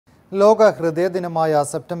ലോക ഹൃദയ ദിനമായ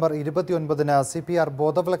സെപ്റ്റംബർ 29-ന് CPR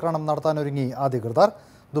ബോധവൽക്കരണം നടത്താനൊരുങ്ങി അധികൃതർ.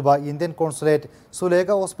 ദുബായ് ഇന്ത്യൻ കോൺസുലേറ്റ്, സുലേഖ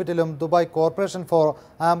ഹോസ്പിറ്റലും ദുബായ് കോർപ്പറേഷൻ ഫോർ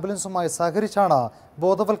ആംബുലൻസുമായി സഹകരിച്ചാണ്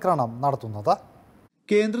ബോധവൽക്കരണം നടത്തുന്നത്.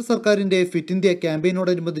 കേന്ദ്ര സർക്കാരിന്റെ ഫിറ്റ് ഇന്ത്യ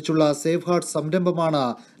ക്യാമ്പയിനോടനുബന്ധിച്ചുള്ള സേഫ് ഹാർട്ട് സംരംഭമാണ്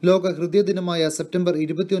ലോക ഹൃദയ ദിനമായ സെപ്റ്റംബർ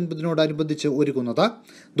 29-നോടനുബന്ധിച്ച് ഒരുക്കുന്നത്.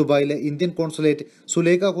 ദുബായിലെ Indian consulate,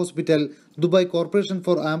 Sulekha hospital, Dubai corporation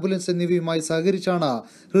four ambulance എന്നിവയുമായി സഹകരിച്ചാണ്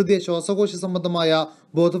ഹൃദയ ശ്വാസകോശ സംബന്ധമായ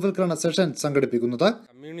ബോധവൽക്കരണ സെഷൻ സംഘടിപ്പിക്കുന്നത്.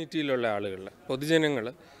 കമ്മ്യൂണിറ്റിയിലുള്ള ആളുകൾ, പൊതുജനങ്ങൾ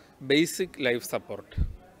ബേസിക് ലൈഫ് സപ്പോർട്ട്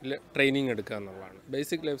ട്രെയിനിങ് എടുക്കുക എന്നുള്ളതാണ്.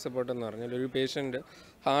 ബേസിക് ലൈഫ് സപ്പോർട്ട് എന്ന് പറഞ്ഞാൽ ഒരു പേഷ്യൻ്റ്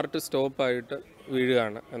ഹാർട്ട് സ്റ്റോപ്പായിട്ട്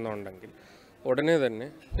വീഴുകയാണ് എന്നുണ്ടെങ്കിൽ ഉടനെ തന്നെ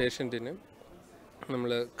പേഷ്യൻറ്റിന്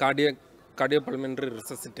നമ്മൾ കാർഡിയോ പൾമണറി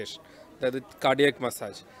റിസസിറ്റേഷൻ, അതായത് കാർഡിയാക്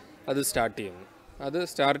മസാജ് അത് സ്റ്റാർട്ട് ചെയ്യുന്നു. അത്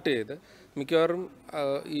സ്റ്റാർട്ട് ചെയ്ത് മിക്കവാറും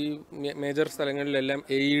ഈ മേജർ സ്ഥലങ്ങളിലെല്ലാം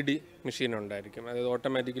AED മെഷീൻ ഉണ്ടായിരിക്കും, അതായത്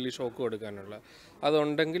ഓട്ടോമാറ്റിക്കലി ഷോക്ക് കൊടുക്കാനുള്ള.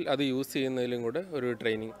 അതുണ്ടെങ്കിൽ അത് യൂസ് ചെയ്യുന്നതിലും കൂടെ ഒരു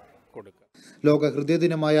ട്രെയിനിങ് കൊടുക്കുക. ലോക ഹൃദയ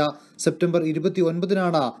ദിനമായ സെപ്റ്റംബർ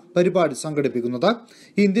 29-നാണ് പരിപാടി സംഘടിപ്പിക്കുന്നത്.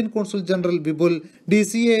 Indian consul general Vipul,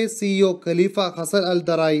 DCAS CEO ഖലീഫ ഹസൻ അൽ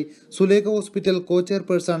ദറായി, സുലേഖ ഹോസ്പിറ്റൽ കോ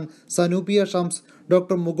chairperson സനൂപിയ Shams,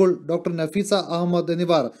 doctor Mukul, doctor Nafeesa Ahmed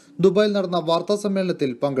എന്നിവർ ദുബായിൽ നടന്ന വാർത്താ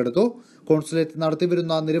സമ്മേളനത്തിൽ പങ്കെടുത്തു. കോൺസുലേറ്റ്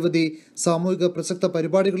നടത്തിവരുന്ന നിരവധി സാമൂഹിക പ്രസക്ത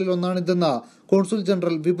പരിപാടികളിൽ ഒന്നാണിതെന്ന് കോൺസുൽ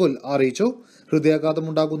ജനറൽ വിപുൽ അറിയിച്ചു.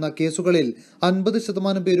 ഹൃദയാഘാതമുണ്ടാകുന്ന കേസുകളിൽ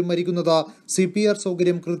 50% പേരും മരിക്കുന്നത് CPR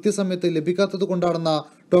സൗകര്യം കൃത്യസമയത്ത് ലഭിക്കാത്തതുകൊണ്ടാണെന്ന്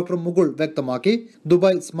ഡോക്ടർ മുകുൾ വ്യക്തമാക്കി.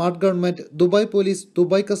 Dubai smart government, Dubai police,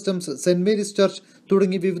 Dubai customs, saint Mary's church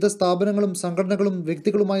തുടങ്ങി വിവിധ സ്ഥാപനങ്ങളും സംഘടനകളും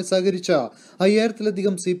വ്യക്തികളുമായി സഹകരിച്ച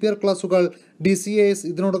 5000-ലധികം CPR ക്ലാസുകൾ DCAS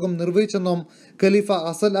ഇതിനോടകം നിർവഹിച്ചെന്നും ഖലീഫ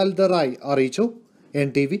ഹസൻ അൽ ദറായി അറിയിച്ചു.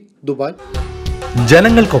 NTV Dubai.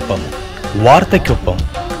 ജനങ്ങൾക്കൊപ്പം, വാർത്തയ്ക്കൊപ്പം,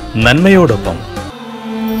 നന്മയോടൊപ്പം.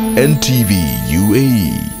 NTV UAE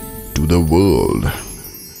to the world.